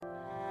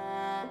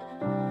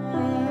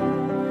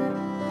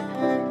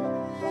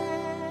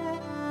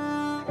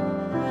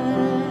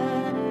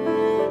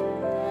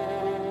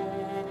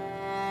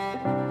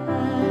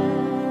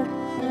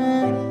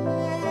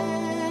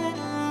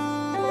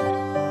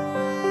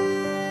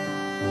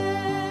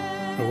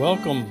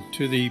Welcome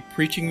to the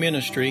preaching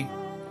ministry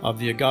of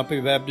the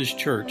Agape Baptist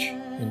Church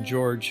in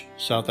George,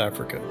 South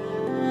Africa.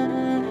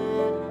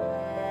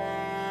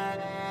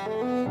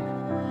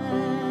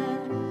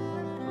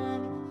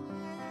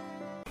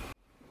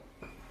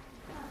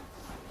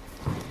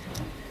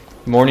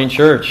 Good morning,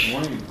 church.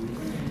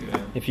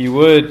 If you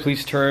would,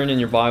 please turn in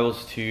your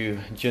Bibles to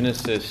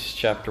Genesis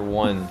chapter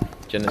 1.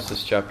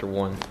 Genesis chapter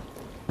 1.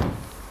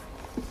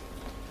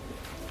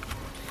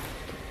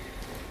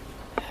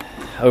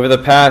 Over the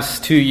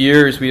past 2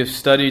 years, we have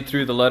studied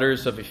through the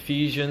letters of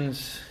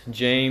Ephesians,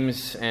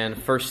 James, and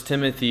 1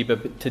 Timothy,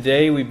 but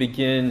today we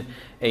begin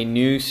a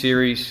new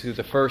series through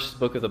the first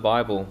book of the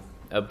Bible,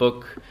 a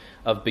book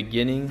of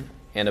beginning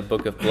and a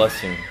book of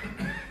blessing.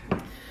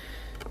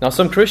 Now,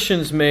 some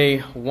Christians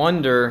may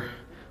wonder,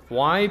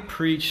 why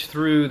preach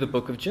through the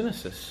book of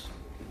Genesis?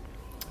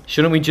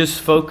 Shouldn't we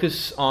just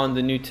focus on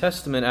the New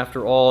Testament?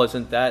 After all,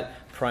 isn't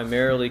that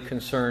primarily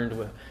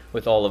concerned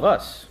with all of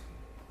us?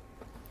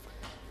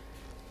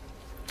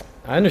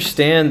 I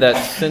understand that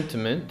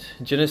sentiment.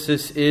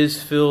 Genesis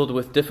is filled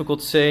with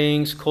difficult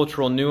sayings,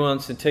 cultural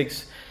nuance,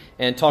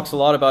 and talks a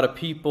lot about a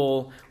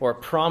people or a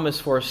promise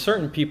for a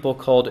certain people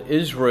called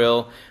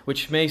Israel,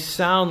 which may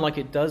sound like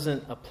it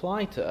doesn't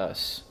apply to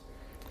us.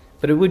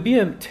 But it would be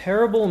a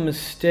terrible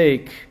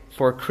mistake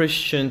for a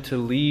Christian to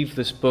leave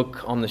this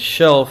book on the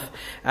shelf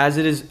as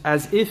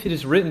if it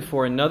is written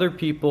for another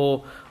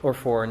people or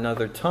for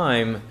another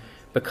time,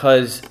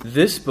 because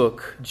this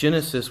book,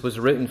 Genesis, was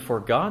written for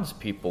God's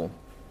people.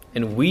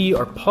 And we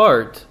are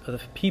part of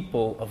the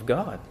people of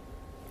God.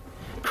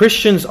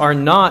 Christians are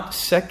not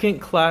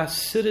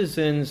second-class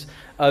citizens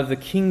of the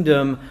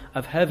kingdom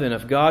of heaven,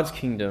 of God's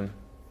kingdom.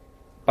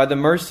 By the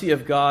mercy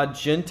of God,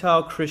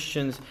 Gentile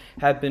Christians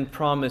have been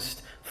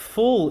promised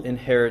full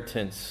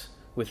inheritance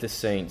with the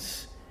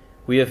saints.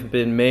 We have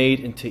been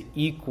made into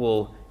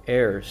equal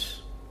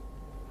heirs.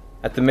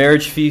 At the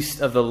marriage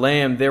feast of the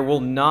Lamb, there will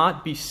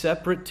not be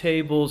separate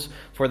tables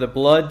for the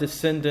blood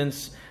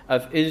descendants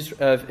of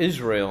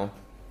Israel,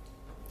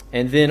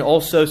 and then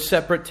also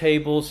separate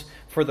tables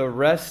for the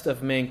rest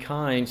of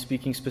mankind,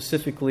 speaking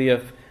specifically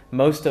of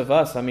most of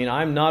us. I mean,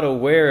 I'm not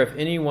aware of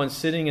anyone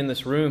sitting in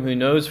this room who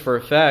knows for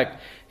a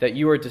fact that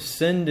you are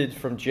descended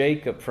from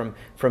Jacob,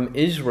 from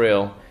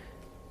Israel.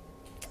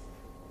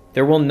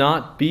 There will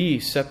not be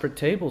separate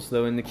tables,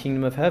 though, in the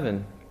kingdom of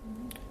heaven.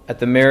 At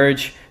the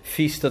marriage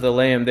feast of the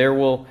Lamb, there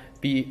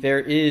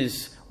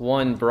is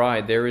one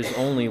bride. There is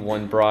only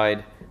one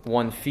bride,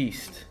 one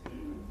feast.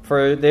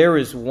 For there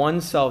is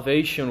one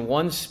salvation,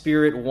 one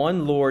Spirit,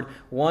 one Lord,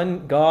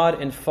 one God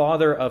and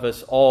Father of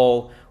us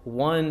all,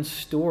 one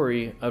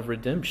story of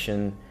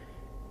redemption.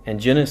 And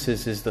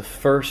Genesis is the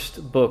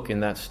first book in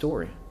that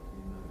story.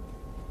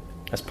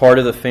 As part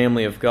of the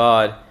family of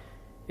God,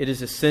 it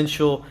is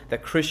essential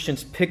that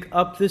Christians pick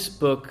up this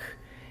book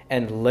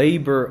and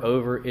labor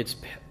over its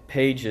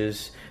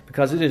pages,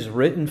 because it is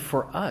written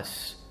for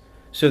us,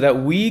 so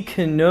that we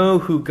can know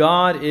who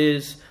God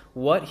is,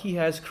 what He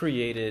has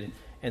created,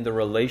 and the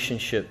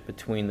relationship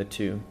between the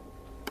two.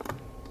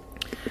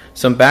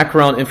 Some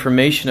background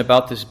information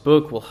about this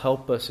book will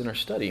help us in our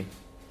study.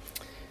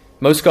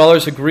 Most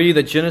scholars agree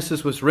that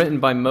Genesis was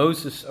written by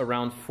Moses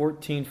around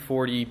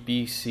 1440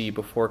 BC,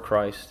 before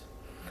Christ,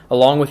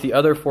 along with the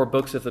other 4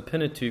 books of the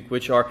Pentateuch,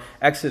 which are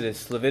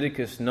Exodus,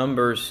 Leviticus,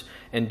 Numbers,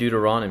 and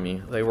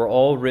Deuteronomy. They were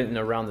all written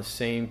around the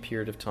same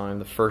period of time,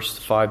 the first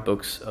 5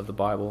 books of the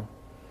Bible.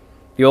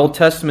 The Old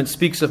Testament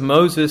speaks of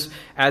Moses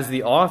as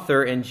the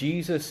author, and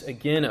Jesus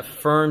again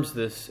affirms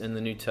this in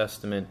the New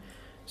Testament.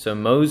 So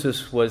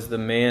Moses was the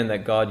man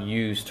that God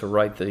used to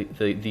write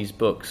these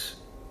books.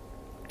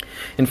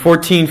 In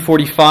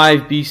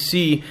 1445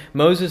 BC,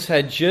 Moses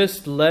had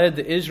just led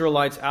the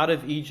Israelites out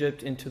of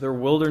Egypt into their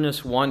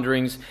wilderness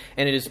wanderings,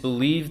 and it is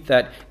believed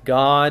that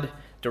God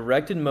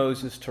directed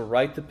Moses to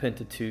write the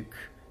Pentateuch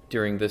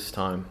during this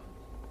time.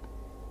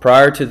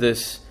 Prior to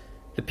this,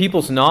 the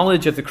people's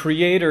knowledge of the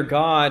Creator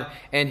God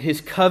and His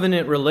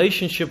covenant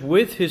relationship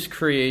with His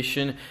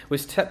creation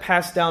was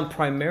passed down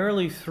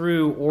primarily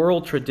through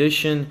oral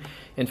tradition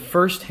and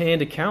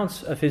first-hand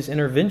accounts of His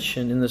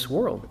intervention in this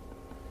world.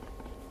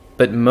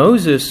 But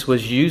Moses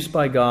was used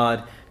by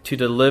God to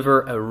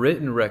deliver a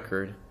written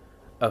record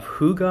of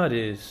who God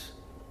is,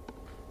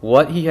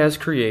 what He has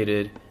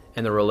created,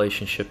 and the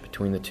relationship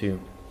between the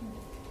two.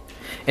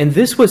 And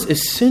this was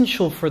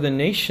essential for the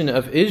nation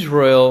of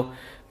Israel,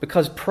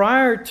 because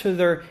prior to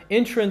their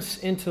entrance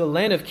into the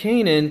land of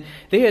Canaan,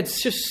 they had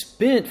just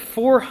spent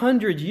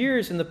 400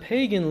 years in the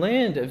pagan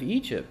land of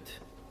Egypt.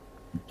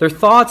 Their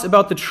thoughts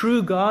about the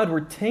true God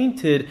were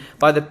tainted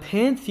by the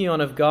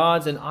pantheon of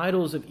gods and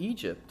idols of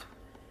Egypt.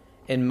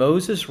 And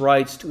Moses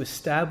writes to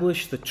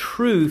establish the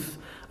truth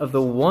of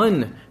the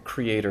one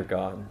Creator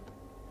God.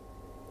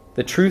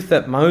 The truth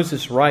that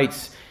Moses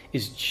writes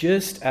is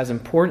just as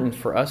important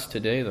for us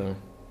today, though.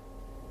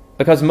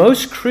 Because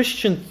most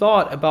Christian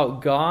thought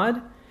about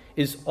God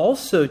is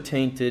also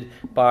tainted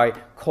by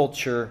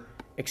culture,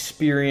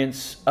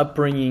 experience,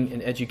 upbringing,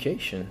 and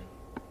education.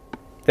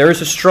 There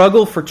is a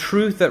struggle for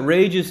truth that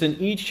rages in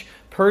each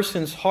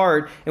person's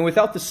heart, and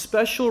without the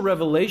special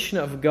revelation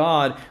of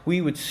God,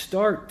 we would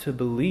start to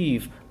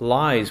believe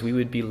lies. We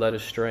would be led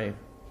astray.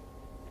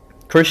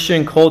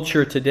 Christian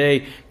culture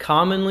today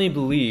commonly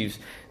believes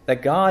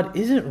that God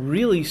isn't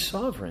really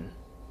sovereign,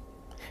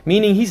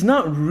 meaning He's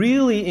not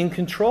really in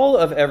control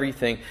of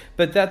everything,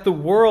 but that the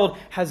world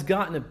has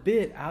gotten a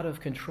bit out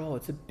of control.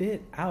 It's a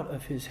bit out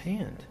of His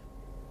hand.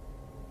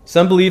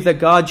 Some believe that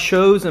God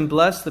chose and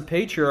blessed the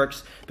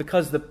patriarchs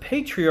because the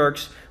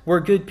patriarchs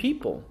were good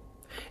people.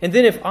 And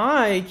then if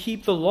I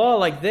keep the law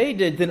like they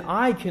did, then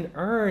I can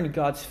earn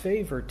God's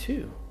favor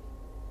too.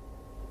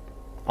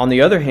 On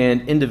the other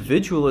hand,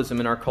 individualism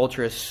in our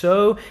culture has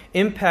so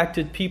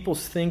impacted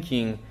people's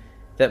thinking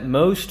that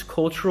most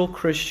cultural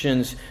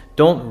Christians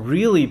don't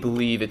really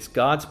believe it's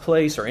God's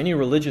place or any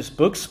religious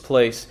book's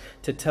place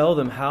to tell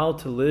them how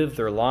to live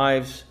their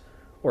lives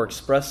or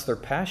express their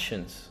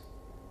passions.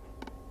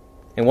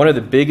 And one of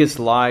the biggest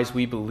lies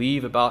we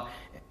believed by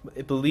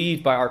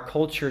our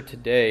culture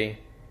today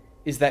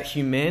is that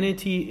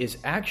humanity is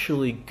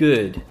actually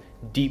good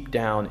deep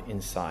down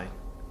inside.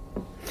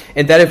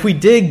 And that if we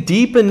dig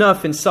deep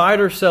enough inside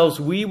ourselves,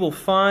 we will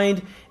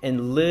find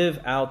and live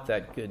out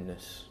that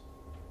goodness.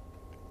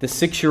 The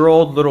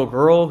 6-year-old little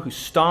girl who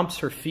stomps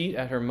her feet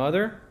at her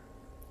mother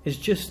is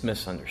just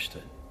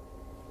misunderstood.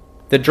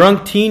 The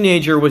drunk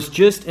teenager was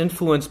just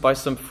influenced by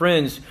some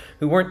friends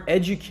who weren't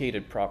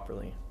educated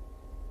properly.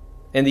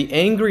 And the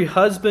angry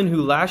husband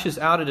who lashes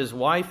out at his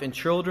wife and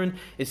children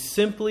is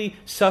simply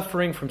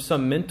suffering from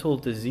some mental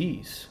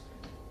disease.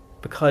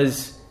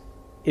 Because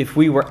if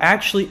we were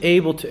actually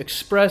able to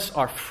express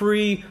our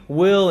free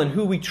will and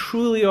who we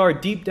truly are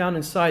deep down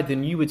inside,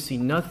 then you would see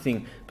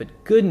nothing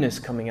but goodness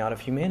coming out of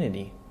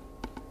humanity.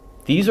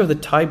 These are the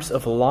types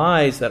of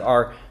lies that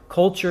our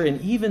culture and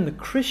even the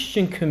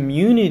Christian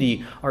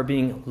community are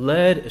being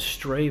led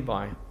astray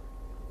by.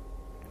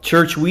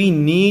 Church, we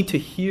need to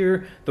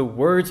hear the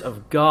words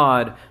of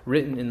God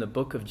written in the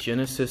book of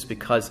Genesis,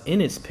 because in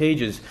its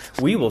pages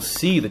we will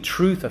see the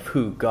truth of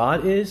who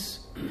God is,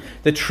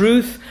 the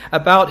truth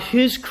about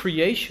His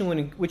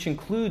creation, which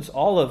includes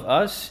all of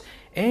us,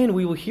 and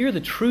we will hear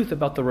the truth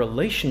about the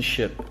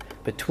relationship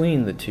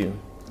between the two.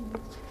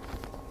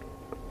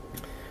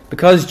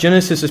 Because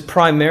Genesis is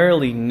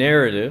primarily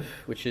narrative,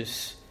 which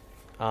is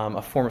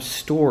a form of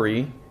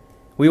story,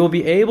 we will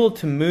be able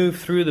to move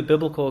through the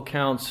biblical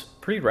accounts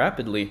pretty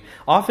rapidly,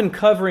 often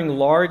covering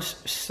large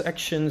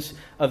sections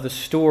of the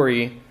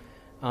story,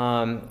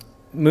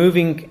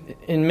 moving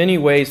in many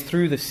ways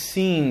through the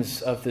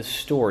scenes of this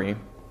story.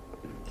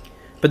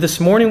 But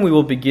this morning we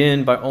will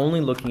begin by only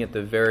looking at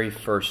the very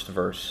first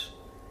verse,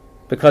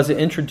 because it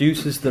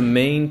introduces the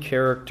main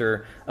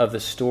character of the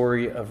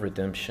story of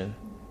redemption.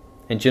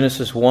 In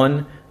Genesis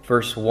 1,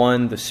 verse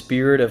 1, the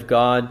Spirit of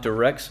God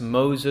directs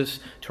Moses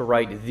to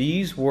write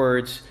these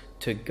words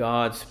to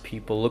God's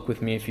people. Look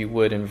with me, if you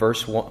would, in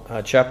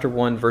chapter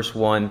 1, verse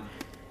 1.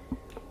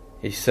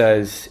 It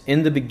says,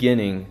 "In the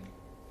beginning,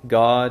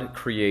 God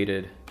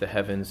created the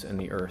heavens and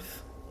the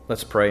earth."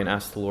 Let's pray and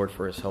ask the Lord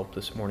for His help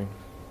this morning.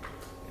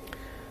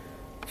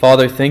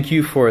 Father, thank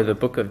You for the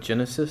book of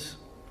Genesis.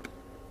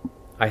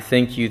 I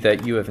thank You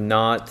that You have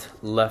not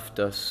left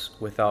us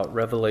without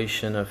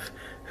revelation of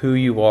who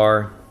You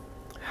are,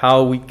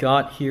 how we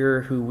got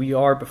here, who we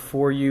are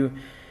before You.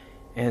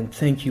 And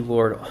thank You,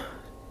 Lord,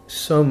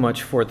 so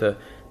much for the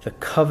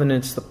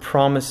covenants, the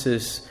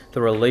promises,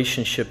 the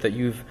relationship that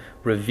You've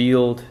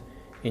revealed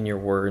in Your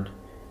word.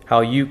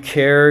 How You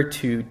care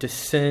to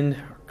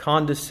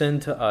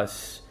condescend to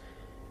us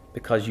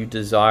because You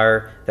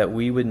desire that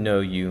we would know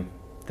You,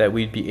 that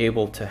we'd be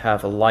able to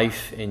have a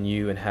life in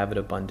You and have it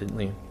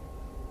abundantly.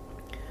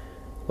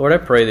 Lord, I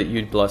pray that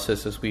You'd bless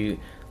us as we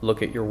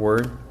look at Your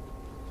word.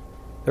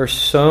 There are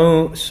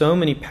so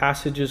many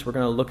passages we're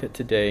going to look at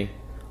today.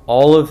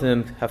 All of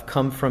them have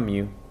come from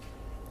You.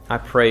 I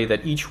pray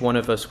that each one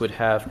of us would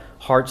have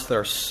hearts that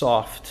are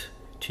soft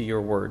to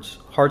Your words,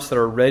 hearts that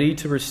are ready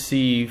to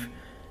receive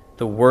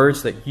the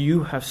words that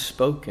You have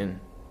spoken.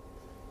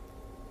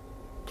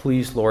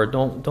 Please, Lord,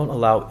 don't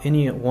allow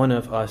any one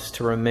of us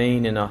to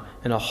remain in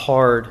a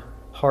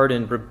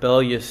hardened,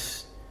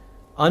 rebellious,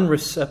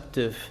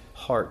 unreceptive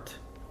heart.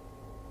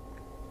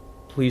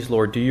 Please,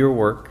 Lord, do Your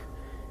work.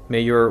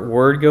 May Your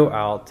word go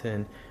out,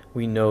 and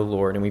we know,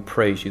 Lord, and we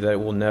praise You that it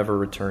will never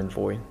return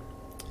void.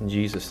 In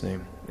Jesus'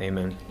 name,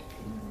 amen.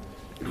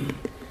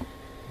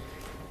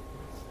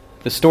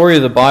 The story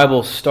of the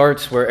Bible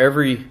starts where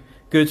every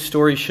good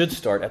story should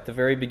start, at the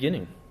very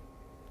beginning.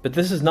 But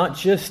this is not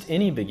just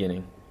any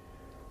beginning.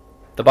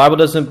 The Bible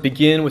doesn't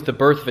begin with the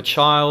birth of a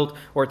child,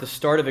 or at the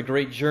start of a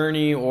great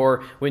journey,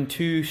 or when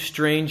two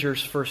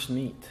strangers first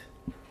meet.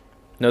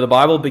 No, the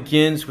Bible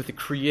begins with the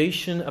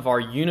creation of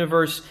our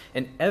universe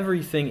and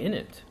everything in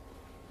it.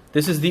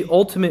 This is the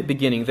ultimate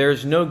beginning. There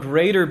is no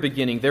greater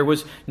beginning. There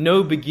was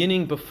no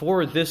beginning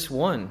before this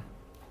one.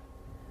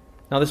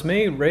 Now, this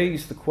may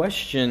raise the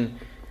question,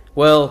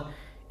 well,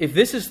 if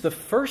this is the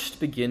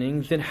first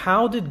beginning, then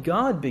how did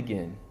God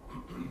begin?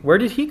 Where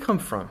did He come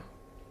from?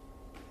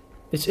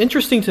 It's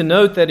interesting to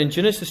note that in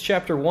Genesis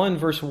chapter 1,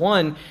 verse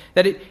 1,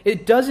 that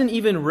it doesn't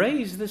even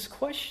raise this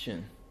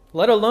question,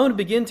 let alone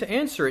begin to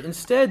answer it.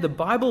 Instead, the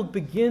Bible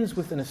begins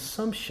with an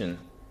assumption,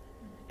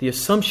 the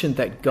assumption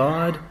that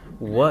God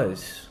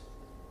was.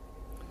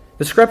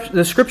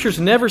 The Scriptures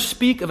never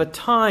speak of a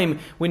time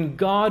when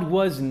God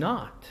was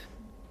not.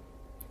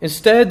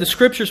 Instead, the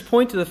Scriptures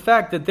point to the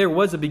fact that there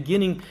was a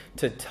beginning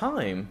to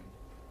time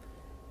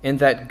and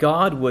that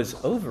God was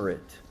over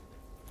it.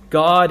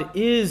 God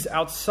is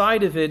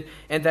outside of it,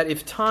 and that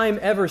if time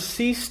ever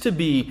ceased to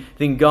be,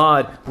 then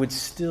God would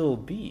still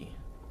be.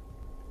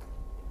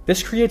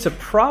 This creates a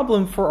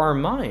problem for our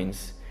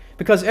minds,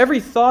 because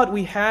every thought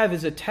we have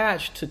is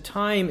attached to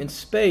time and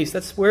space.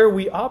 That's where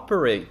we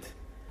operate.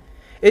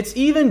 It's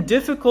even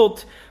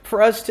difficult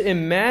for us to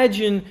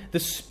imagine the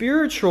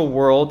spiritual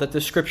world that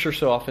the Scripture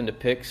so often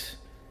depicts,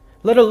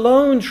 let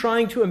alone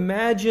trying to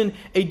imagine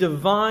a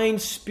divine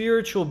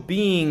spiritual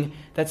being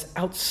that's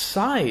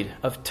outside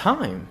of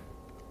time.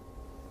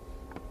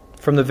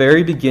 From the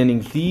very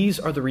beginning, these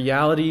are the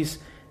realities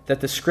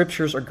that the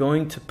Scriptures are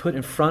going to put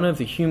in front of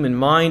the human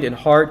mind and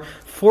heart,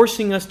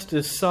 forcing us to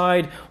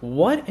decide,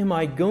 what am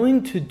I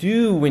going to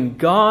do when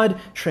God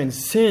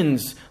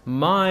transcends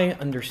my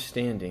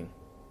understanding?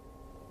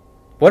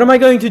 What am I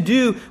going to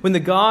do when the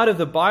God of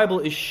the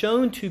Bible is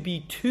shown to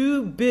be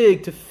too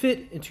big to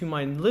fit into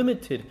my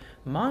limited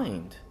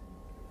mind?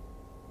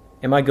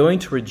 Am I going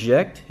to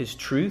reject His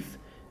truth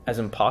as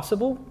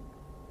impossible?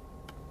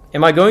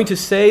 Am I going to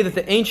say that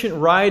the ancient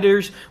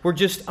writers were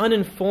just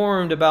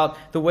uninformed about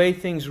the way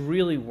things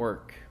really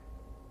work?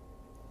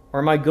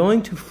 Or am I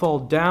going to fall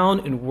down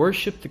and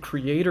worship the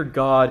Creator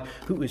God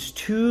who is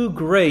too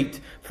great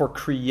for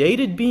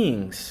created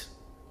beings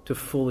to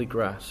fully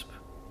grasp?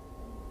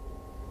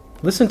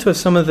 Listen to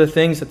some of the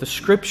things that the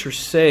Scriptures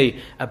say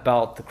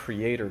about the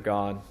Creator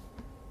God.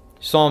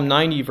 Psalm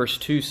 90 verse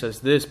 2 says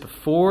this,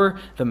 "Before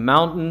the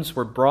mountains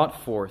were brought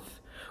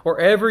forth, or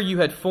ever you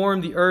had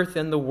formed the earth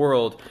and the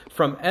world,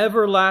 from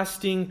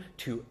everlasting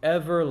to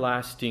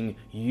everlasting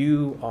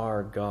you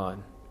are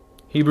God."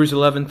 Hebrews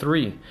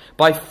 11:3,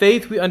 "By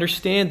faith we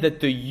understand that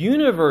the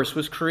universe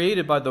was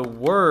created by the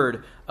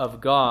Word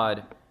of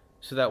God,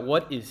 so that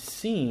what is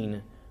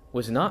seen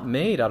was not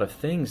made out of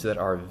things that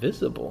are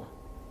visible."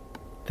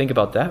 Think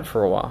about that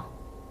for a while.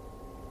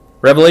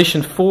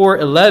 Revelation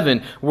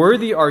 4:11,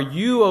 "Worthy are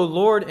you, O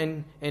Lord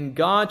and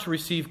God, to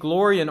receive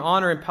glory and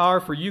honor and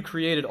power, for you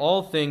created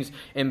all things,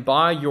 and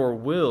by your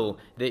will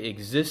they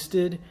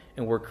existed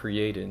and were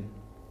created."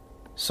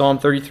 Psalm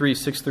 33,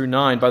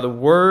 6-9, "By the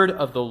word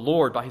of the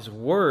Lord, by His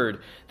word,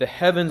 the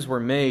heavens were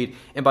made,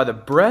 and by the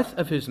breath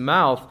of His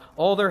mouth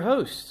all their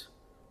hosts.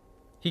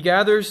 He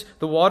gathers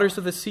the waters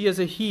of the sea as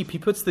a heap. He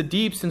puts the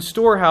deeps in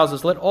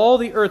storehouses. Let all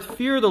the earth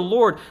fear the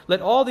Lord. Let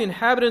all the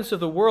inhabitants of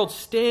the world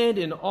stand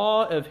in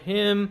awe of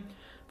Him.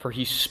 For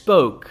He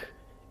spoke,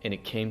 and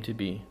it came to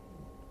be.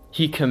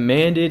 He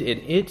commanded, and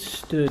it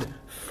stood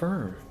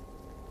firm."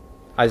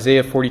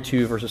 Isaiah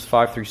 42, verses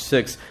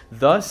 5-6,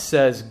 "Thus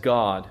says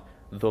God,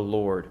 the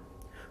Lord,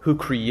 who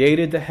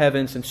created the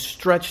heavens and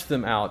stretched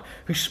them out,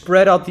 who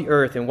spread out the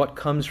earth and what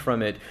comes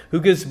from it, who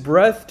gives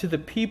breath to the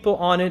people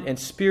on it and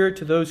spirit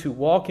to those who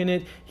walk in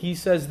it. He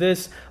says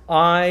this,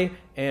 I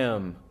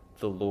am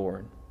the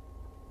Lord."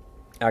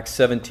 Acts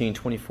 17,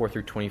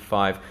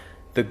 24-25,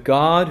 "The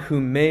God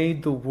who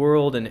made the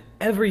world and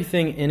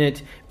everything in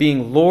it,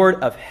 being Lord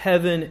of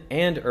heaven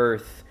and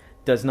earth,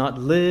 does not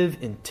live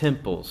in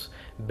temples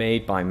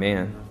made by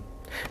man.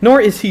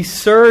 Nor is He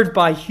served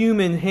by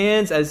human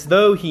hands as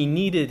though He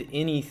needed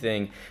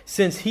anything,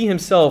 since He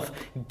Himself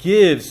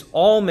gives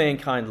all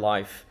mankind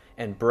life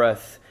and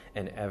breath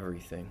and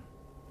everything."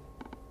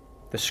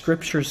 The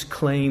Scriptures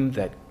claim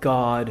that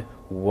God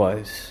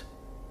was,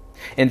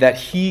 and that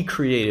He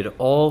created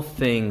all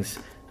things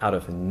out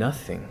of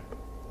nothing.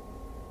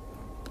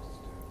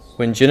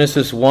 When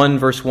Genesis 1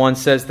 verse 1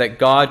 says that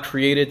God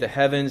created the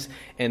heavens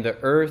and the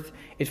earth,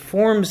 it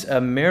forms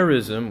a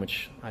merism,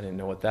 which I didn't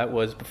know what that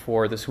was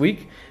before this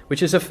week,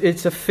 which is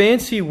it's a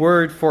fancy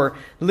word for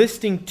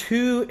listing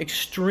two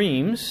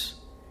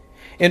extremes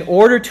in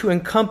order to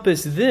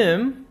encompass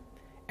them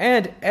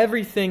and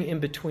everything in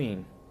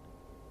between.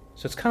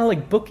 So it's kind of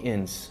like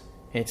bookends.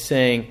 And it's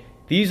saying,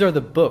 these are the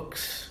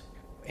books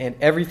and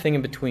everything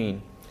in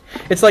between.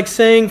 It's like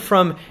saying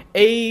from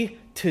A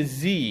to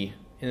Z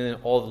and then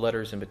all the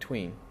letters in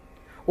between.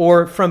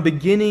 Or from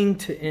beginning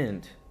to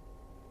end.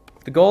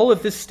 The goal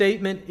of this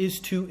statement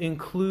is to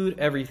include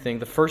everything.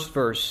 The first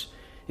verse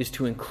is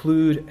to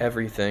include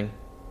everything.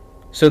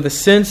 So the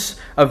sense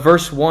of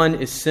verse 1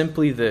 is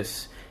simply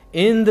this: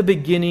 in the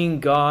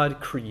beginning,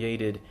 God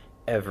created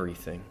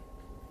everything.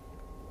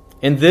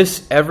 In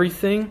this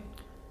everything,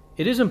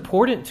 it is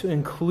important to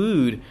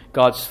include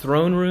God's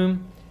throne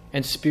room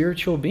and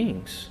spiritual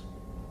beings.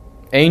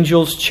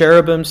 Angels,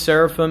 cherubim,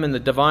 seraphim, and the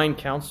divine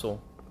council.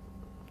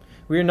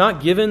 We are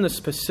not given the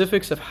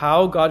specifics of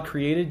how God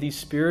created these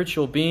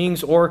spiritual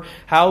beings or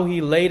how He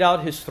laid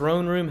out His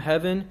throne room,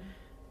 heaven,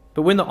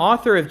 But when the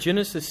author of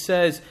Genesis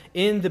says,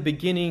 "In the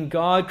beginning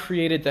God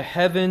created the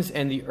heavens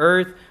and the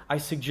earth," I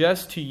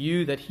suggest to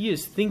you that he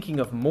is thinking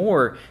of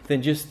more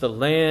than just the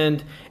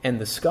land and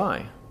the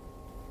sky.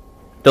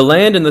 The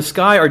land and the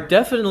sky are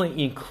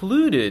definitely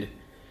included,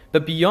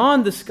 but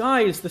beyond the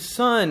sky is the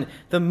sun,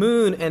 the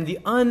moon, and the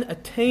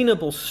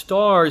unattainable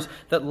stars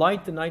that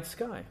light the night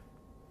sky.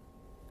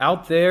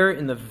 Out there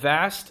in the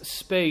vast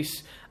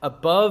space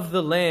above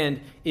the land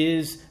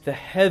is the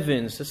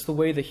heavens. That's the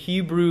way the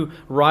Hebrew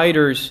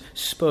writers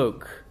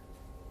spoke.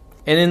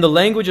 And in the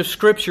language of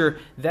Scripture,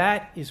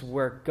 that is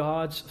where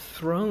God's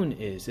throne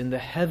is, in the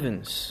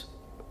heavens.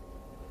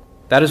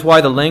 That is why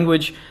the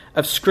language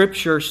of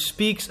Scripture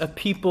speaks of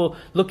people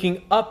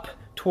looking up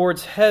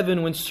towards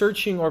heaven when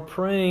searching or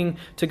praying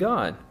to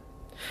God.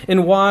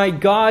 And why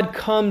God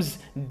comes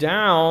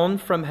down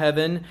from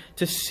heaven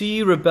to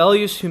see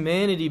rebellious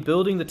humanity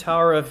building the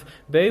Tower of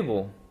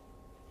Babel.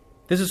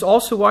 This is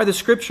also why the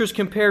Scriptures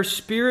compare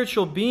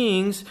spiritual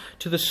beings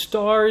to the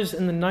stars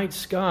in the night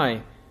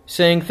sky,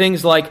 saying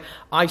things like,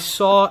 "I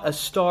saw a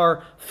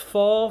star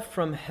fall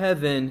from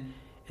heaven,"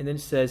 and then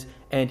it says,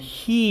 "and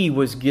he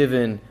was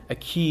given a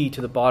key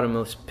to the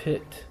bottomless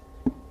pit."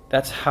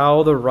 That's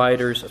how the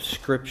writers of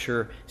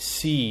Scripture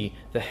see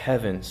the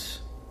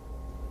heavens.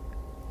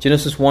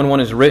 Genesis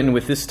 1:1 is written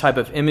with this type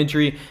of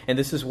imagery, and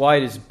this is why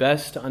it is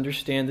best to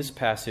understand this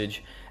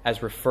passage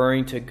as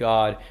referring to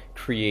God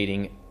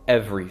creating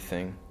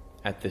everything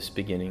at this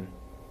beginning,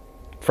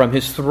 from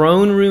his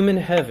throne room in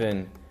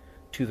heaven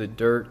to the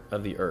dirt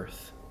of the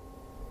earth.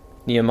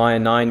 Nehemiah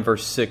 9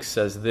 verse 6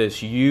 says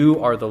this, "You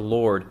are the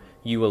Lord,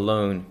 you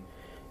alone.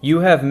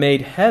 You have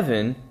made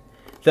heaven,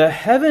 the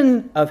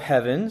heaven of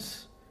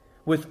heavens,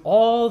 with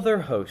all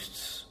their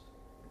hosts,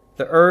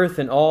 the earth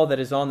and all that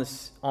is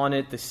on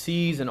it, the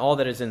seas and all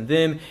that is in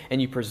them,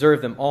 and you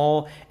preserve them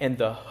all, and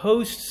the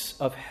hosts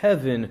of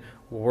heaven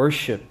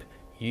worship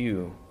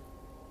you."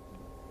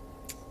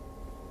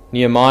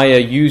 Nehemiah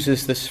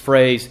uses this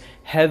phrase,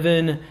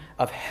 "heaven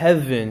of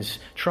heavens,"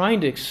 trying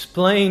to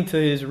explain to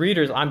his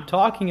readers, I'm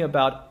talking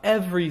about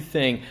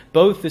everything,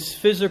 both this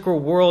physical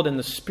world and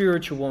the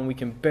spiritual one we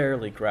can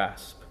barely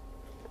grasp.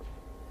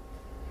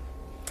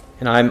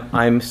 And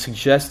I'm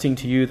suggesting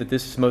to you that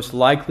this is most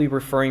likely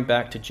referring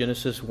back to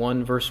Genesis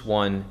 1 verse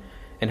 1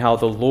 and how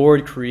the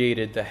Lord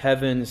created the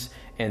heavens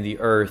and the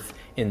earth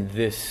in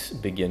this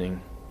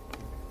beginning.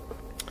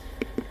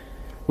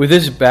 With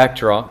this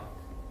backdrop,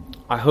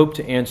 I hope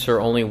to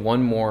answer only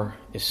one more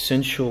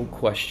essential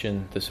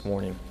question this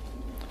morning.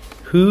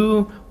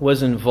 Who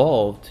was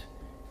involved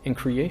in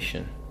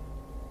creation?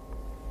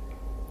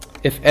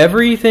 If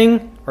every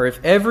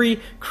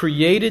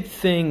created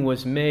thing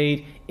was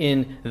made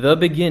in the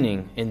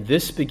beginning, in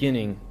this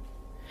beginning,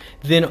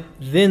 then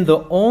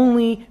the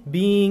only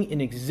being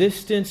in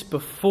existence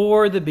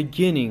before the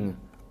beginning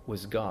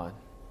was God.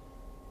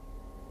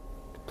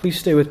 Please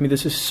stay with me.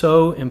 This is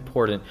so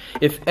important.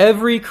 If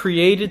every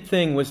created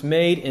thing was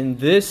made in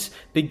this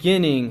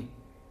beginning,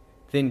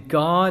 then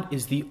God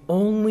is the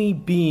only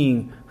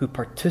being who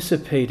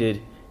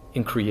participated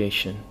in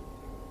creation.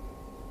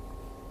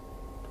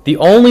 The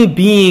only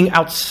being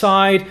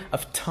outside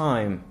of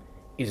time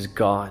is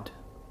God.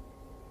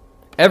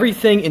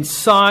 Everything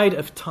inside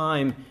of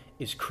time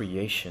is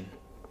creation.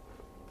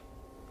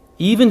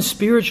 Even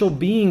spiritual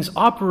beings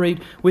operate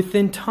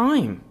within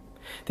time.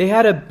 They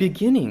had a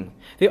beginning.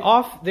 They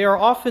are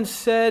often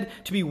said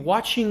to be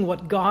watching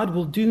what God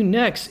will do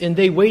next, and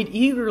they wait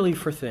eagerly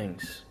for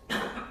things.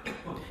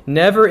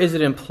 Never is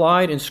it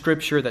implied in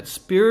Scripture that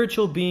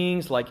spiritual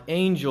beings like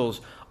angels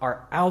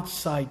are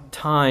outside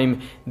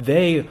time.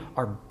 They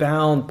are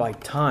bound by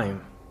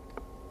time.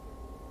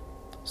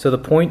 So the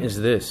point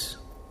is this.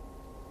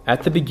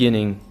 At the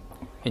beginning,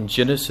 in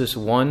Genesis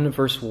 1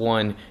 verse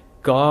 1,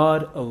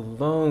 God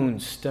alone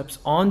steps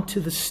onto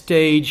the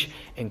stage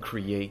and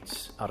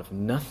creates out of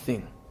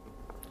nothing.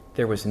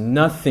 There was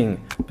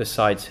nothing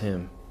besides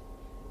him.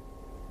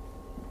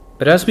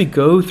 But as we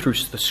go through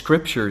the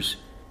Scriptures,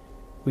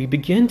 we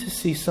begin to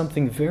see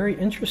something very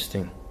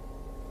interesting.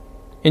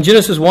 In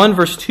Genesis 1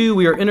 verse 2,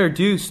 we are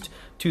introduced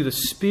to the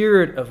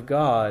Spirit of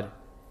God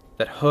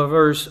that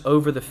hovers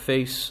over the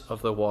face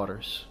of the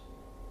waters.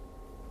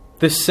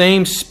 This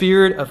same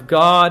Spirit of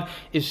God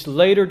is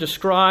later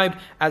described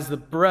as the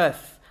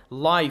breath,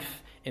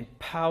 life, and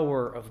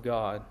power of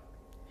God.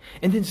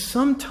 And then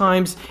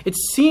sometimes it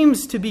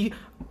seems to be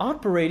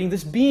operating,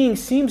 this being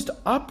seems to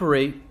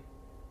operate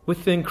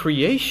within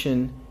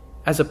creation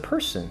as a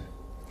person.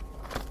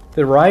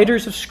 The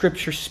writers of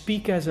Scripture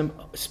speak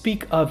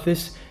of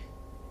this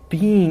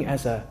being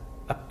as a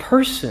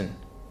person,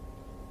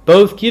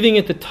 both giving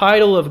it the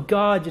title of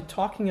God, yet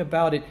talking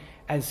about it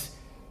as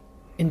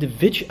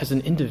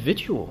an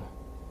individual.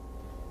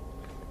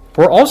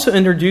 We're also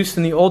introduced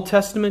in the Old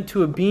Testament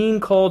to a being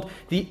called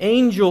the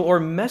angel or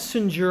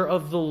messenger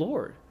of the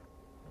Lord.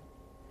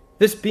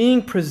 This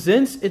being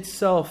presents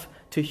itself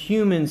to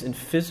humans in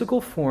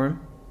physical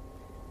form,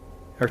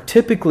 or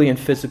typically in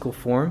physical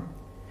form,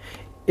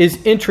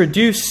 is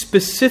introduced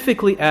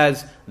specifically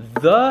as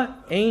the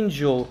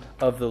angel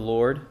of the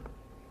Lord,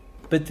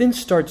 but then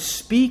starts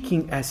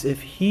speaking as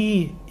if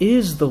he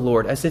is the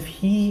Lord, as if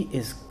he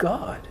is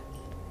God.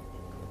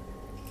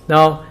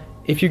 Now,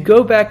 if you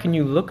go back and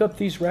you look up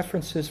these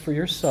references for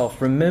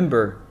yourself,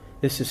 remember,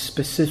 this is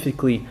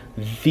specifically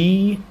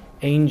the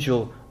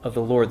angel of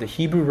the Lord. The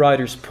Hebrew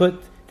writers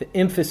put the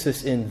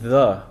emphasis in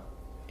the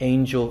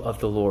angel of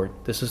the Lord.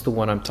 This is the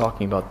one I'm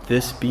talking about,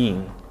 this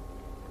being.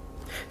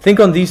 Think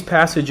on these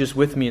passages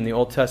with me in the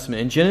Old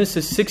Testament. In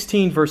Genesis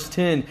 16, verse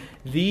 10,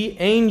 the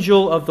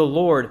angel of the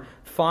Lord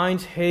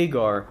finds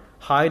Hagar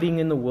hiding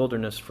in the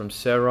wilderness from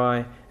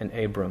Sarai and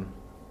Abram.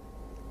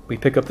 We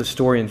pick up the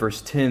story in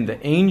verse 10.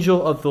 The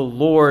angel of the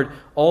Lord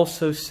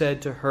also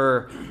said to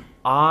her,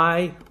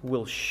 I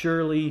will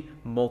surely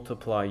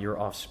multiply your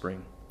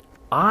offspring.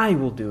 I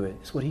will do it,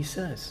 is what he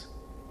says.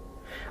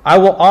 I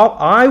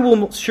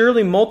will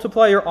surely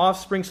multiply your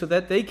offspring so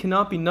that they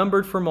cannot be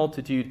numbered for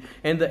multitude.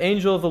 And the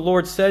angel of the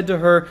Lord said to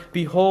her,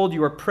 Behold,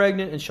 you are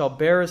pregnant and shall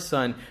bear a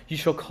son. You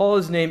shall call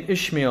his name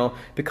Ishmael,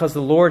 because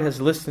the Lord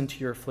has listened to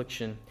your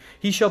affliction.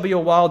 He shall be a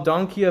wild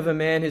donkey of a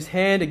man, his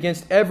hand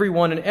against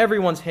everyone, and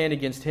everyone's hand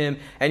against him,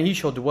 and he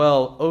shall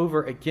dwell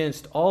over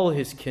against all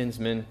his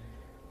kinsmen.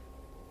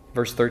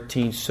 Verse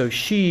 13, so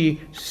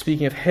she,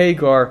 speaking of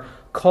Hagar,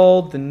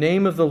 called the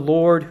name of the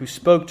Lord who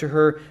spoke to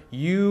her,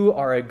 You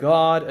are a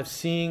God of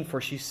seeing, for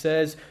she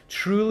says,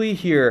 Truly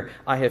here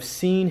I have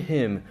seen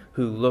him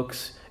who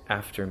looks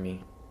after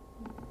me.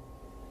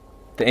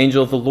 The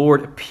angel of the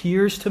Lord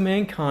appears to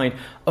mankind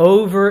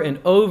over and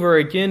over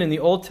again in the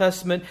Old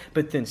Testament,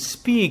 but then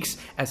speaks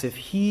as if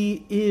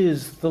he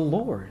is the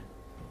Lord.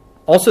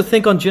 Also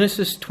think on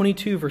Genesis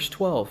 22, verse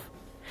 12.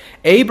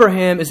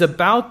 Abraham is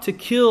about to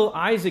kill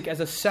Isaac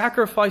as a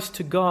sacrifice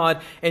to God,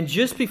 and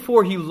just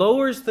before he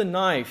lowers the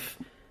knife,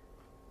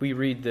 we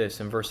read this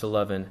in verse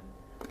 11.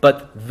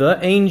 But the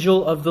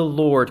angel of the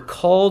Lord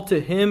called to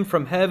him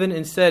from heaven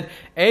and said,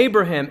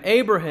 Abraham,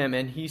 Abraham.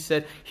 And he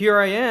said, Here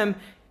I am.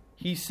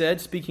 He said,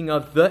 speaking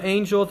of the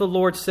angel of the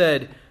Lord,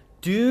 said,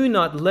 Do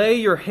not lay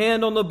your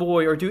hand on the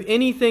boy or do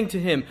anything to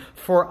him,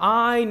 for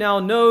I now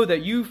know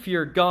that you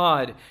fear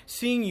God,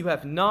 seeing you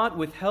have not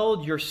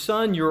withheld your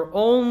son, your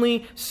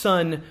only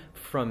son,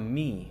 from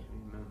me.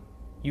 Amen.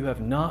 You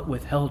have not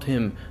withheld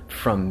him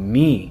from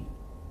me.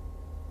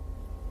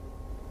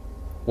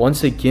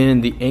 Once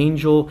again, the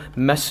angel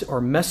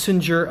or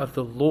messenger of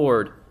the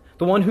Lord,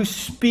 the one who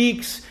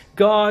speaks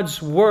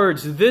God's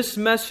words, this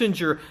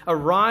messenger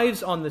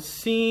arrives on the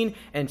scene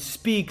and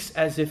speaks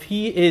as if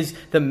he is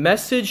the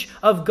message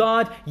of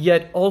God,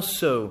 yet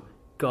also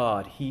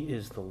God. He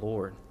is the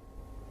Lord.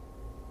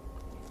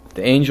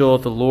 The angel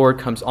of the Lord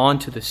comes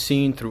onto the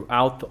scene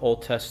throughout the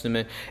Old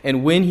Testament,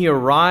 and when he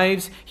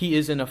arrives, he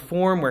is in a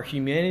form where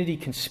humanity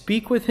can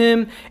speak with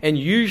him and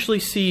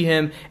usually see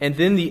him, and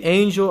then the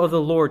angel of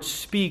the Lord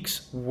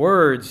speaks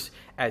words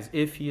as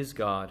if he is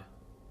God,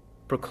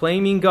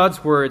 proclaiming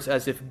God's words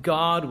as if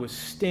God was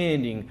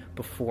standing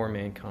before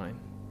mankind.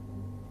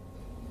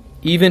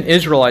 Even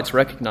Israelites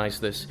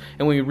recognize this.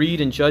 And we read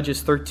in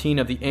Judges 13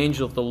 of the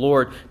angel of the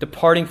Lord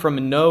departing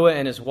from Noah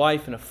and his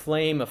wife in a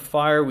flame of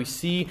fire. We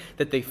see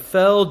that they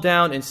fell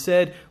down and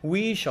said,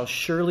 We shall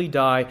surely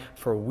die,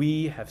 for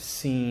we have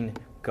seen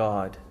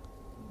God.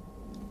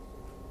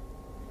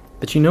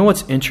 But you know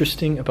what's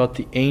interesting about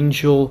the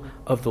angel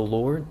of the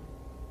Lord?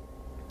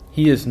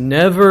 He is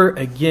never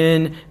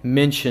again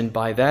mentioned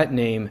by that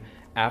name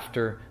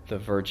after the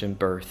virgin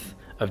birth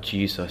of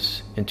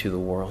Jesus into the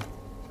world.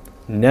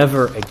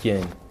 Never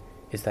again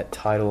is that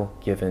title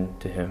given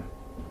to him.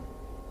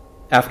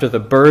 After the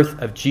birth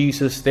of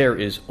Jesus, there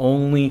is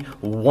only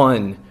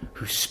one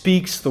who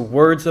speaks the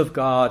words of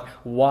God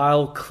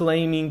while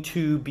claiming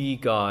to be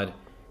God,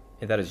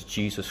 and that is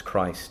Jesus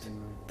Christ,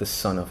 the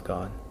Son of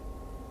God.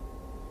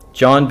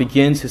 John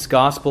begins his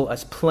gospel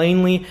as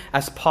plainly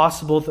as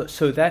possible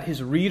so that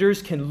his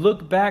readers can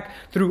look back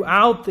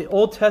throughout the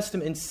Old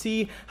Testament and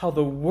see how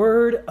the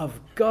Word of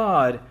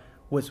God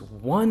was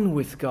one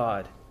with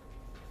God,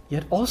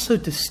 yet also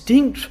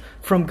distinct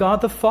from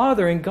God the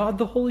Father and God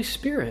the Holy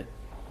Spirit.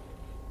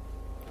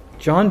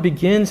 John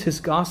begins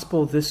his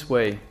gospel this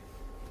way.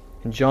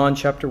 In John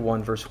chapter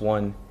 1, verse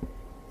 1,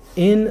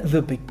 in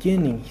the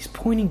beginning, he's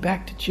pointing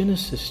back to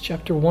Genesis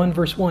chapter 1,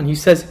 verse 1. He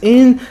says,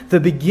 in the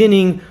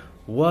beginning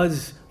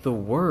was the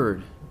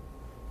Word,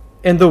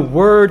 and the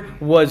Word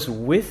was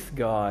with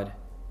God,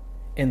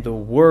 and the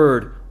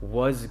Word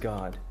was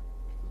God.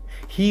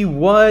 He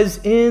was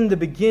in the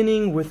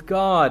beginning with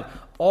God.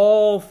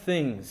 All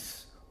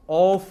things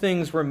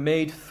were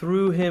made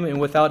through him, and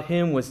without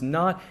him was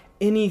not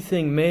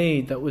anything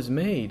made that was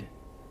made.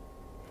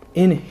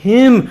 In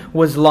him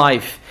was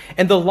life,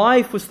 and the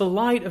life was the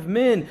light of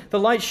men. The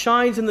light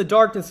shines in the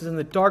darkness, and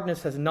the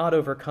darkness has not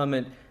overcome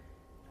it.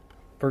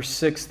 Verse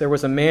 6, there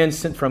was a man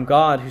sent from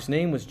God whose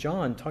name was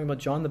John, talking about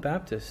John the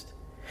Baptist.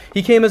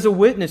 He came as a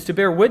witness to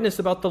bear witness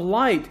about the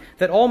light,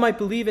 that all might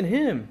believe in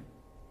him.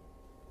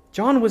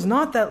 John was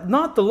not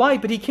the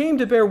light, but he came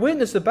to bear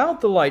witness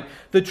about the light.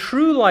 The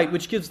true light,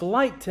 which gives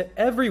light to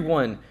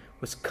everyone,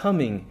 was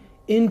coming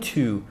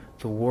into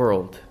the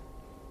world.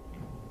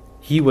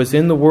 He was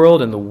in the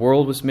world, and the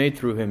world was made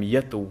through him,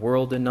 yet the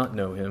world did not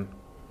know him.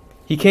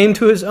 He came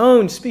to his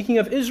own, speaking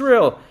of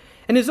Israel,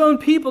 and his own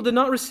people did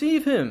not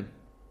receive him.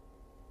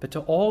 But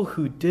to all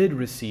who did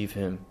receive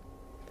him,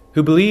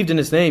 who believed in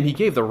his name, he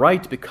gave the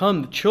right to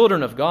become the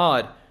children of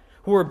God,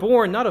 who were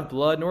born not of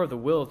blood, nor of the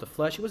will of the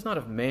flesh. It was not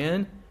of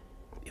man,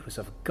 it was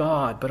of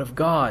God, but of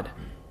God.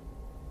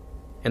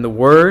 And the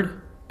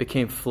Word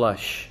became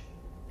flesh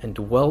and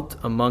dwelt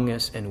among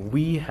us, and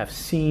we have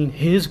seen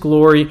his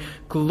glory,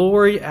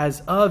 glory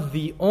as of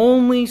the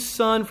only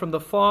Son from the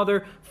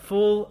Father,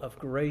 full of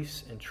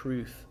grace and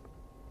truth.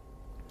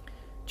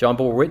 John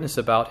bore witness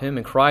about him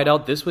and cried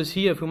out, "This was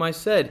he of whom I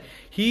said,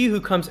 he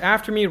who comes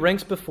after me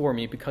ranks before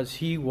me, because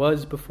he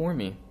was before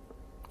me."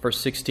 Verse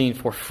 16,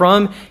 "For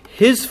from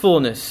his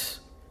fullness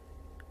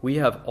we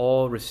have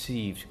all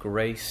received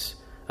grace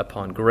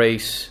upon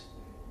grace."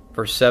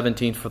 Verse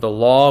 17, "For the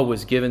law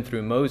was given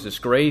through Moses.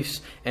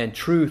 Grace and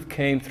truth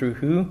came through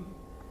who?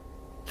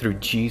 Through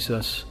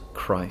Jesus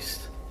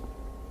Christ."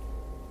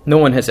 No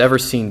one has ever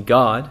seen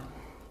God.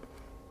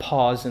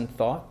 Pause in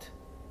thought.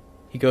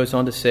 He goes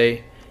on to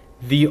say,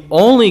 the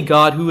only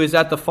God who is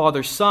at the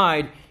Father's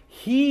side,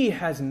 he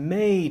has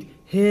made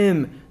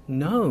him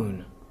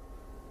known.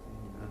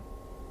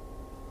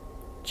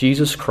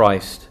 Jesus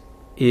Christ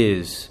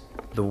is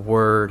the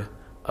Word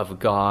of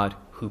God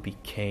who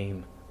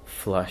became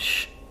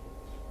flesh.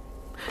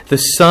 The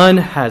Son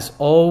has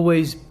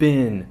always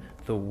been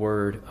the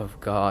Word of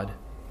God,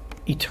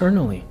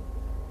 eternally.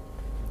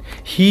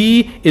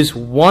 He is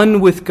one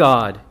with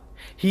God.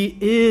 He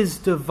is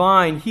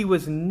divine. He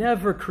was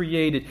never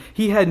created.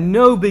 He had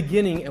no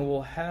beginning and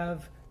will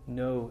have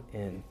no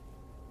end.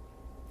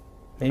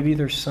 Maybe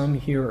there's some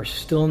here who are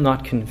still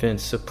not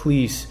convinced, so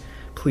please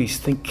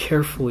think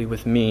carefully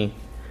with me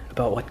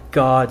about what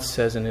God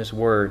says in His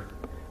Word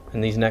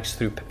in these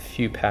next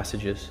few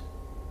passages.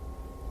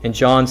 In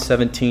John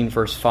 17,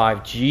 verse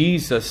 5,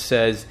 Jesus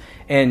says,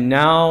 "And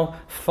now,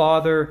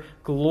 Father,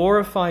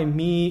 glorify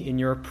me in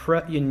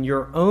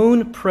your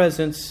own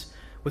presence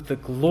with the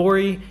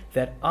glory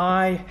that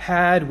I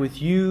had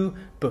with you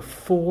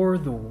before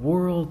the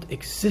world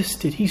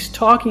existed." He's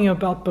talking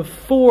about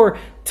before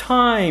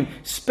time,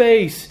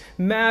 space,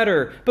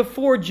 matter,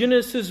 before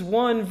Genesis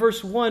 1,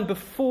 verse 1,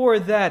 before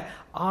that,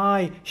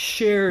 I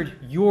shared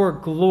your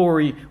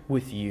glory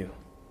with you.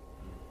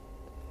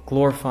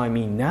 Glorify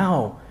me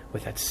now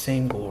with that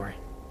same glory.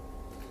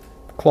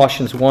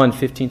 Colossians 1,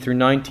 15 through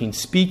 19,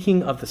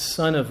 speaking of the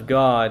Son of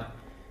God,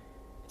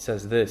 it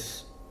says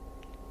this,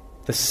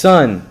 "The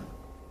Son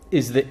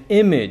is the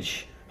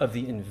image of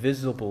the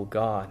invisible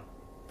God,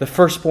 the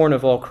firstborn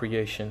of all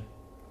creation.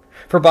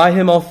 For by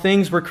him all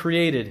things were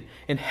created,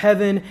 in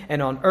heaven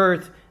and on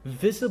earth,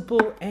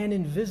 visible and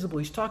invisible."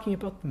 He's talking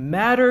about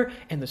matter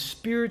and the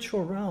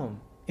spiritual realm.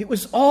 It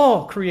was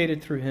all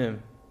created through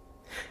him.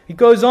 He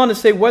goes on to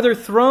say, whether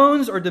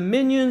thrones or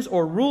dominions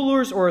or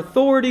rulers or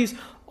authorities,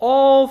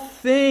 all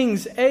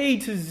things, A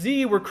to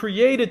Z, were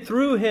created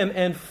through him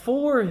and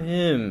for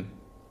him.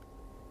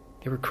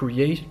 They were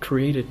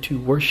created to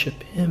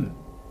worship him.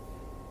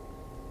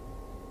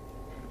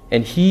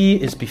 And he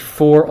is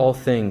before all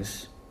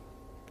things.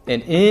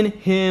 And in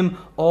him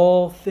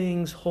all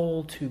things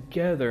hold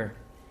together.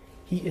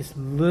 He is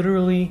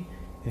literally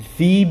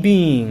the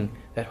being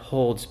that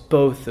holds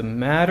both the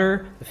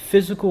matter, the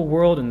physical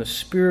world, and the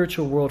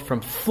spiritual world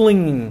from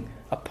flinging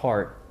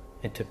apart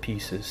into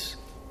pieces.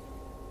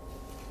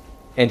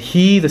 And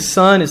he, the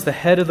Son, is the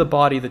head of the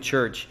body, the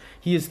church.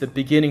 He is the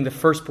beginning, the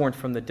firstborn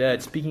from the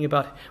dead. Speaking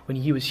about when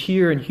he was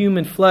here in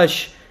human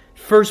flesh,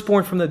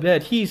 firstborn from the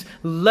dead. He's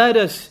led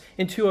us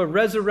into a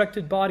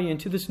resurrected body,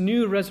 into this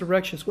new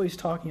resurrection. That's what he's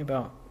talking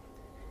about.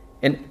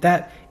 And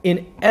that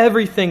in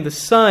everything the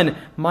Son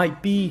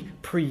might be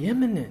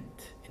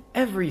preeminent. In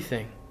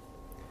everything.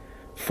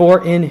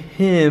 For in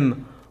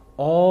him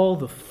all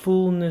the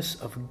fullness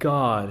of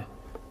God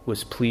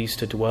was pleased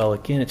to dwell.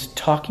 Again, it's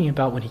talking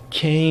about when he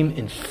came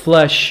in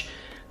flesh.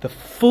 The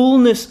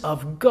fullness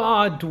of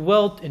God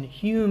dwelt in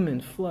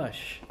human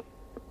flesh.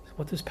 That's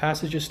what this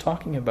passage is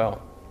talking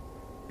about.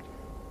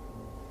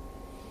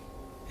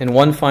 And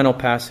one final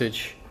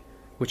passage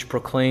which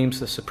proclaims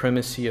the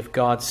supremacy of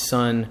God's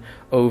Son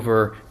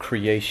over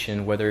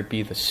creation, whether it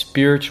be the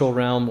spiritual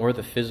realm or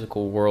the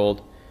physical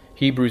world.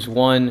 Hebrews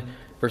 1,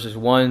 verses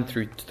 1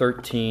 through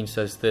 13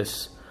 says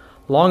this,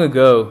 "Long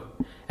ago,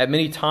 at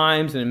many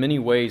times and in many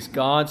ways,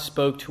 God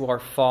spoke to our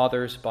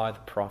fathers by the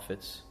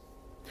prophets.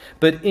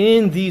 But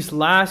in these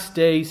last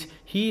days,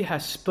 he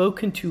has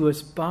spoken to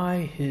us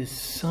by his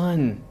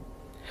Son,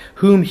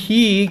 whom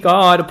he,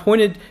 God,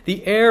 appointed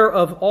the heir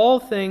of all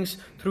things,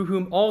 through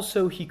whom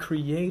also he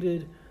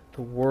created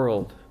the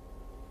world."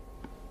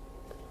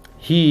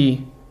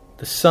 He,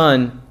 the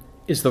Son,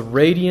 is the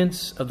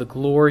radiance of the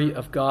glory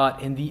of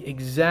God and the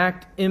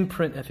exact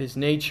imprint of his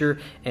nature,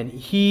 and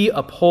he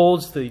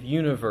upholds the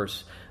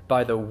universe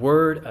by the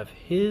word of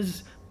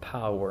his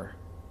power.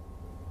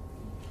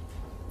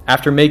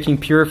 After making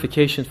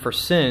purification for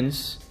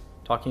sins,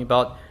 talking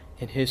about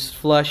in his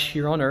flesh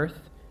here on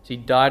earth, as he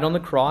died on the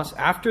cross,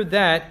 after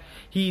that,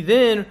 he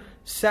then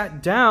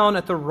sat down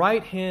at the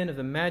right hand of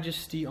the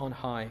Majesty on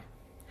high.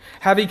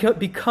 Having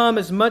become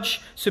as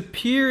much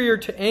superior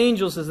to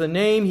angels as the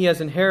name he has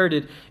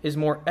inherited is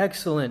more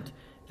excellent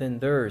than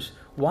theirs.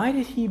 Why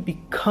did he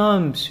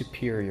become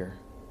superior?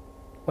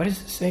 Why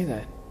does it say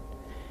that?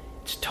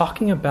 It's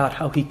talking about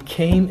how he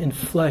came in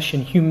flesh,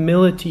 in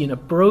humility, in a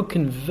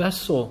broken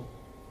vessel.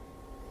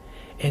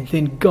 And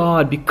then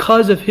God,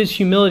 because of his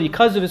humility,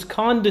 because of his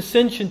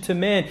condescension to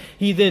man,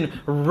 he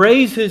then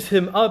raises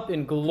him up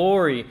in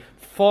glory,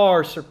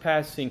 far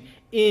surpassing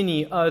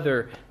any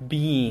other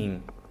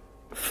being,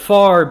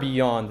 far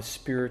beyond the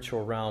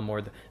spiritual realm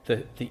or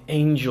the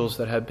angels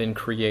that have been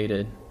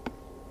created.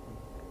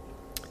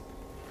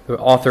 The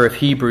author of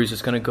Hebrews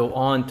is going to go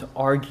on to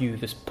argue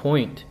this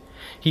point.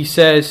 He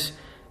says,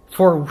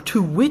 "For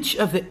to which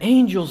of the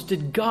angels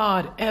did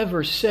God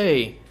ever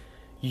say,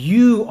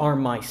 'You are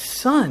my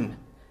son,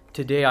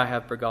 today I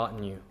have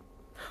begotten you'?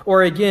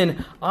 Or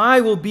again,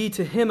 'I will be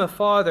to him a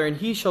father, and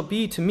he shall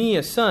be to me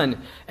a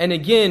son'? And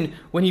again,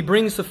 when he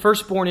brings the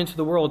firstborn into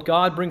the world,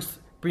 God brings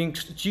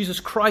Jesus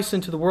Christ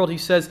into the world, he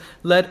says,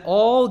 'Let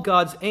all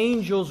God's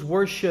angels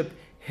worship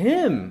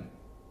him.'"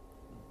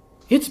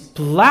 It's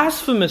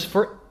blasphemous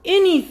for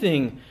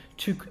anything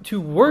to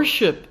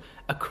worship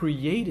a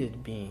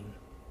created being.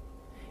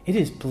 It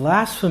is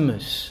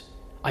blasphemous,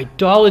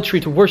 idolatry,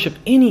 to worship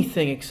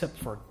anything except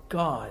for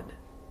God.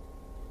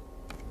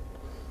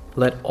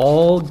 Let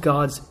all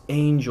God's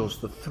angels,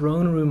 the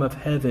throne room of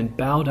heaven,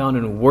 bow down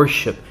and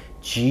worship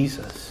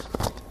Jesus.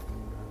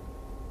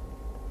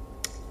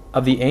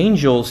 Of the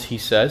angels, he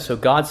says, so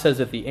God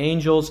says of the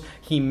angels,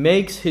 he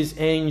makes his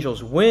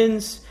angels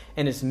winds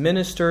and his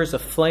ministers a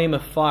flame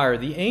of fire.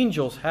 The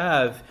angels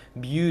have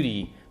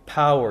beauty,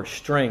 power,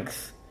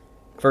 strength.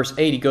 Verse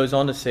 8, he goes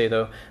on to say,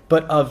 though,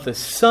 "But of the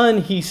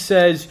Son, he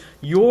says,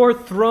 'Your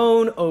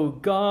throne, O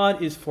God,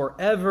 is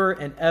forever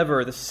and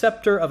ever. The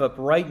scepter of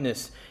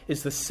uprightness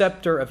is the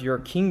scepter of your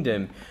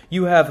kingdom.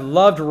 You have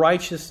loved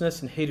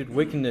righteousness and hated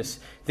wickedness.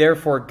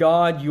 Therefore,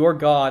 God, your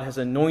God, has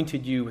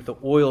anointed you with the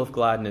oil of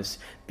gladness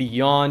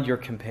beyond your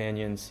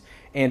companions.'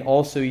 And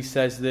also he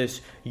says this,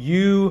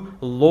 'You,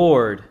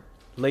 Lord,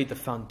 laid the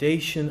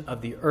foundation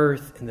of the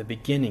earth in the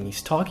beginning.'"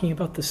 He's talking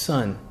about the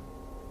Son.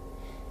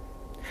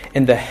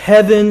 "And the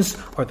heavens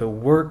are the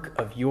work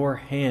of your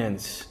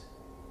hands."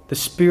 The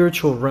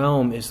spiritual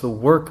realm is the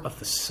work of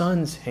the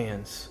Son's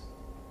hands.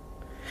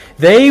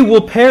 "They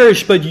will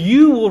perish, but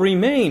you will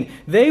remain.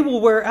 They will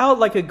wear out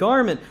like a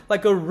garment,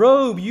 like a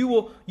robe. You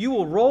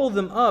will roll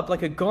them up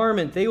like a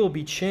garment. They will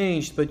be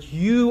changed, but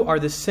you are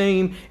the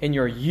same, and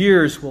your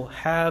years will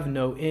have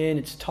no end."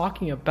 It's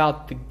talking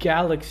about the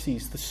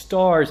galaxies, the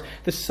stars,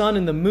 the sun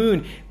and the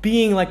moon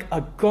being like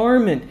a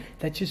garment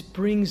that just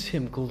brings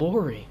him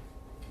glory.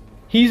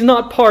 He's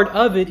not part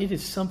of it. It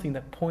is something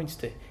that points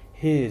to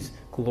his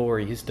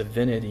glory, his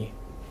divinity.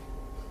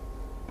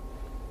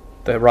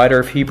 The writer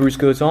of Hebrews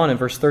goes on in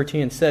verse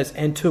 13 and says,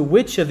 "And to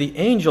which of the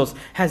angels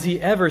has he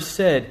ever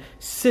said,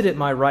 'Sit at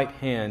my right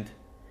hand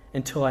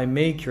until I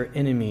make your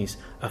enemies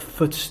a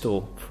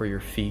footstool for your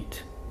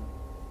feet'?"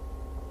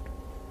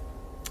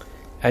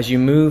 As you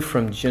move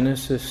from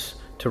Genesis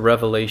to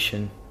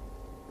Revelation,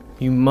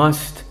 you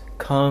must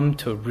come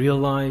to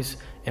realize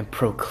and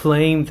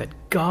proclaim that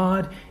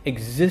God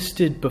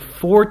existed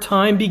before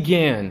time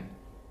began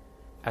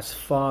as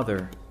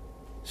Father,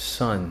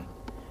 Son,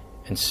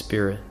 and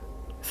Spirit,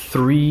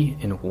 3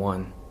 in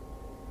 1.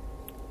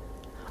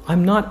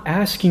 I'm not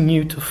asking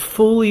you to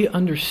fully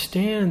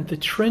understand the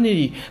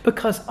Trinity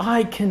because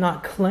I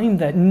cannot claim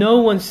that. No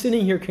one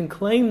sitting here can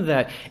claim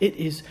that. It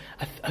is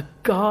a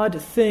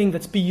God thing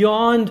that's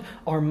beyond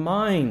our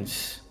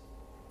minds.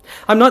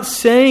 I'm not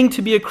saying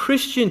to be a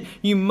Christian,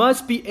 you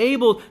must be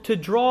able to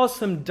draw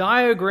some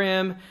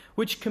diagram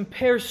which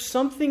compares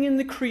something in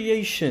the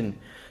creation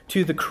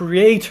to the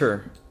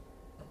Creator,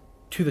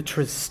 to the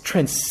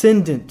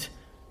transcendent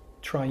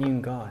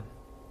triune God.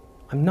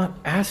 I'm not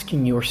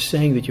asking you or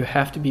saying that you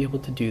have to be able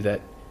to do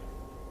that.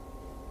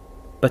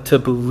 But to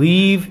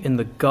believe in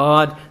the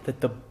God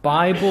that the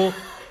Bible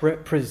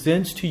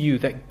presents to you,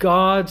 that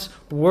God's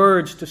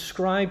words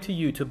describe to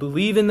you, to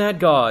believe in that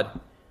God,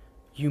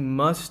 you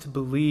must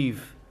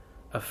believe,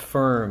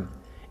 affirm,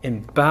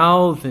 and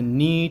bow the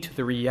knee to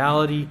the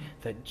reality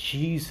that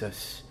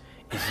Jesus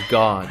is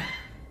God.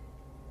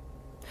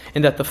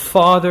 And that the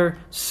Father,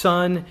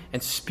 Son,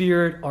 and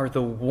Spirit are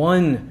the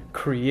one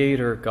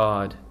Creator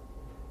God,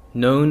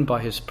 known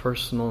by his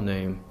personal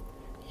name,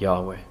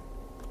 Yahweh.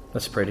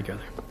 Let's pray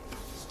together.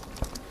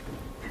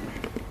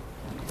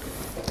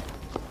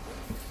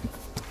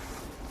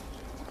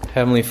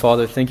 Heavenly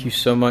Father, thank you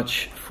so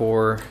much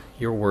for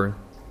your word.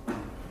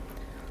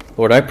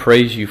 Lord, I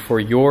praise you for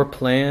your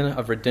plan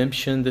of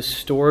redemption. This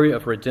story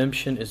of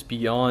redemption is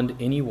beyond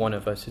any one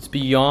of us. It's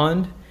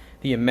beyond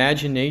the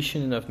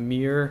imagination of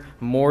mere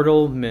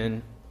mortal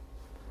men.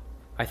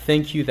 I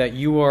thank you that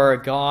you are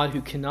a God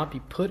who cannot be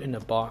put in a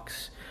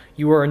box.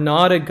 You are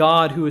not a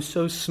God who is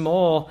so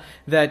small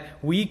that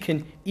we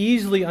can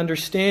easily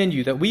understand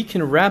you, that we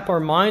can wrap our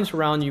minds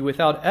around you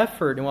without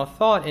effort and without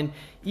thought. And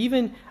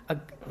even,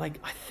 I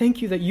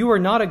thank you that you are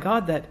not a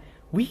God that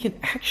we can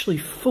actually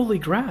fully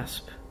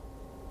grasp.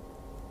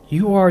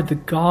 You are the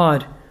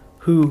God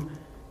who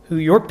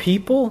your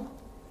people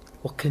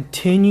will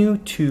continue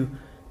to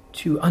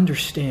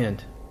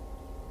understand,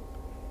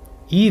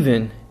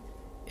 even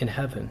in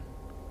heaven.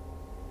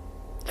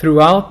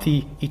 Throughout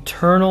the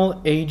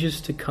eternal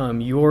ages to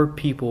come, your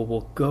people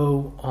will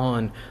go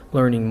on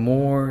learning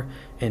more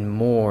and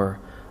more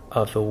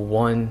of the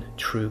one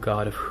true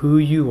God, of who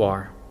you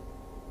are.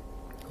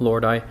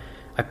 Lord, I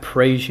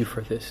praise you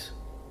for this.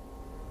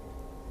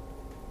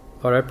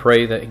 Lord, I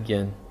pray that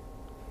again,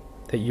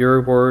 that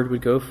your word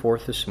would go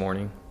forth this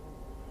morning,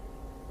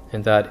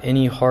 and that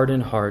any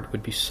hardened heart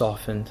would be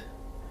softened,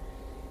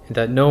 and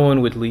that no one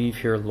would leave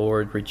here,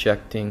 Lord,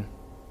 rejecting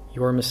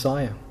your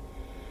Messiah,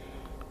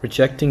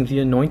 rejecting the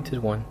Anointed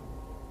One,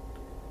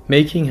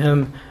 making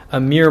him a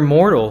mere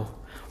mortal,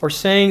 or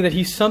saying that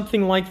he's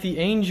something like the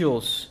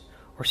angels,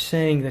 or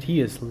saying that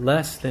he is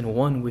less than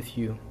one with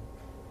you.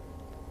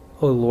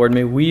 Oh Lord,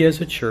 may we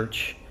as a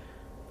church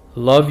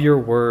love your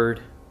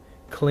word,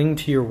 cling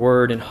to your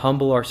word, and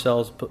humble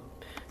ourselves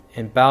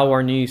and bow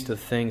our knees to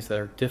things that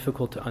are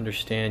difficult to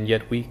understand,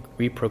 yet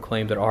we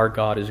proclaim that our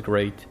God is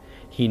great.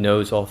 He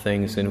knows all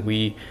things, and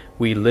we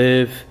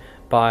live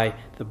by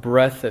the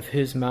breath of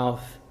his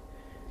mouth,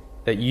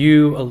 that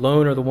you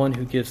alone are the one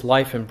who gives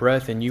life and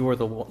breath, and you are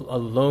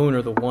alone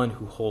are the one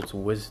who holds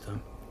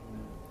wisdom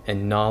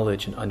and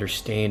knowledge and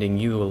understanding.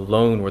 You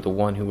alone were the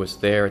one who was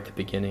there at the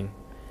beginning.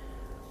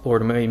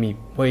 Lord,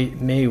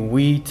 may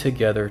we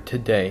together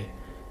today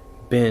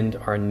bend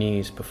our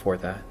knees before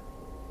that.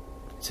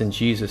 It's in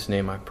Jesus'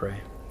 name I pray.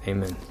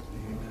 Amen.